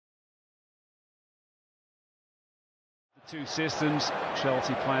Two systems,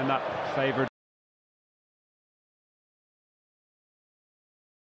 Chelsea playing that favoured.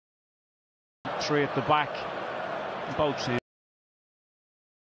 Three at the back, both teams.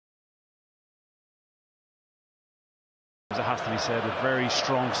 It has to be said, a very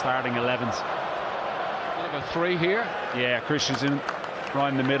strong starting 11s. Number three here. Yeah, Christensen right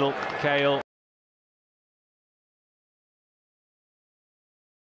in the middle, Cahill.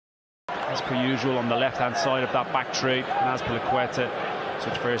 As per usual on the left-hand side of that back three, and as Azpilicueta,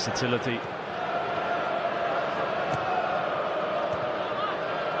 such versatility.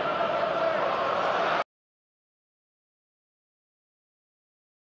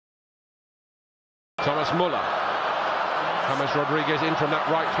 Thomas Muller. James Rodriguez in from that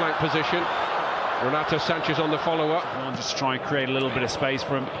right flank position. Renato Sanchez on the follow-up. Just try and create a little bit of space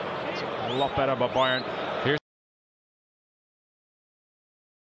for him. It's a lot better by Bayern. Here's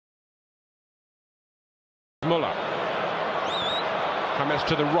Muller. James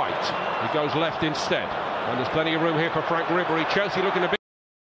to the right. He goes left instead. And there's plenty of room here for Frank Ribery. Chelsea looking a bit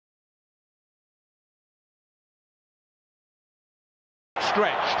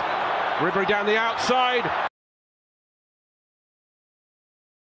stretched. Ribery down the outside.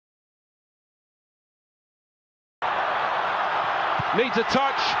 Needs a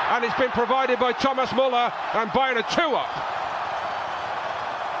touch, and it's been provided by Thomas Muller, and Bayern are 2 up.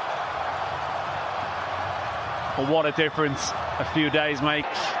 Well, what a difference a few days make.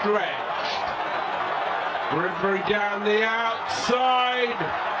 Stretched. Ribery down the outside.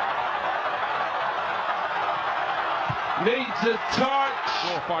 Needs a touch.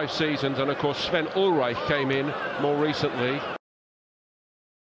 4 or 5 seasons, and of course Sven Ulreich came in more recently.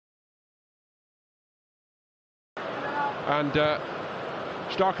 And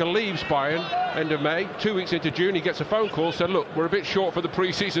Starker leaves Bayern end of May. 2 weeks into June, he gets a phone call, said, look, we're a bit short for the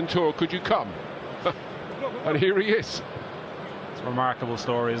pre-season tour, could you come? And here he is. It's a remarkable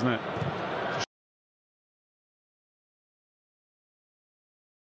story, isn't it?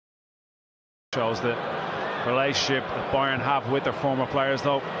 Shows the relationship that Bayern have with their former players,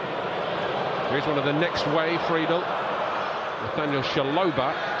 though. Here's one of the next wave, Friedel. Nathaniel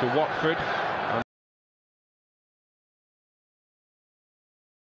Shaloba to Watford.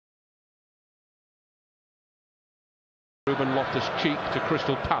 Ruben Loftus-Cheek to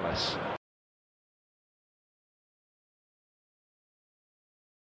Crystal Palace.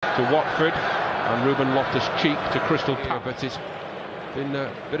 To Watford, and Ruben Loftus-Cheek to Crystal Palace. But it's been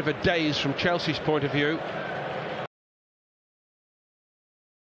a bit of a daze from Chelsea's point of view.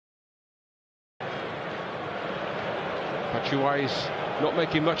 Batshuayi's not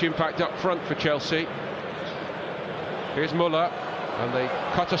making much impact up front for Chelsea. Here's Muller, and they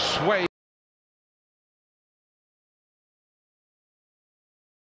cut a swathe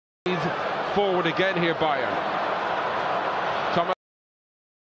forward again here, Bayern. Thomas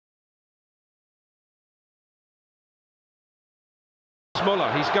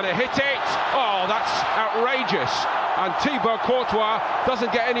Muller, he's going to hit it. Oh, that's outrageous. And Thibaut Courtois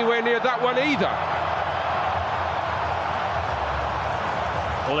doesn't get anywhere near that one either.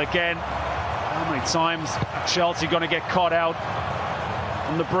 Well, again, how many times Chelsea going to get caught out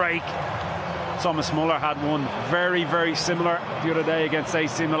on the break? Thomas Muller had one very, very similar the other day against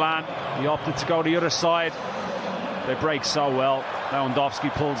AC Milan. He opted to go the other side. They break so well. Lewandowski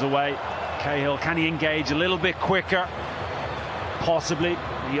pulls away. Cahill, can he engage a little bit quicker? Possibly.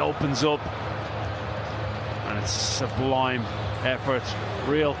 He opens up. And it's sublime effort.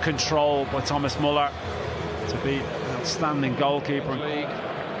 Real control by Thomas Muller to be an outstanding goalkeeper.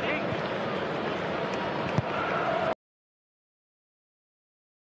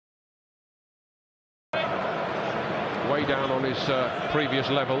 Way down on his previous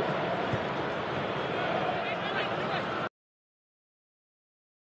level.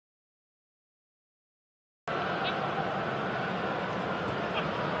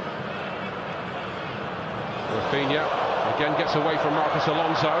 Rafinha again gets away from Marcus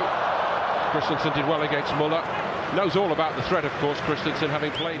Alonso. Christensen did well against Muller. Knows all about the threat, of course, Christensen,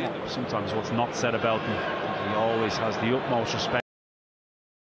 having played it. Sometimes what's not said about him, he always has the utmost respect.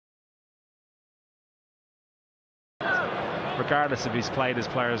 Regardless if he's played his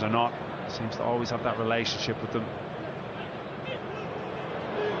players or not, seems to always have that relationship with them.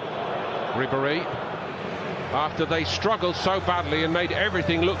 Ribery, after they struggled so badly and made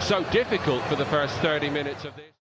everything look so difficult for the first 30 minutes of this.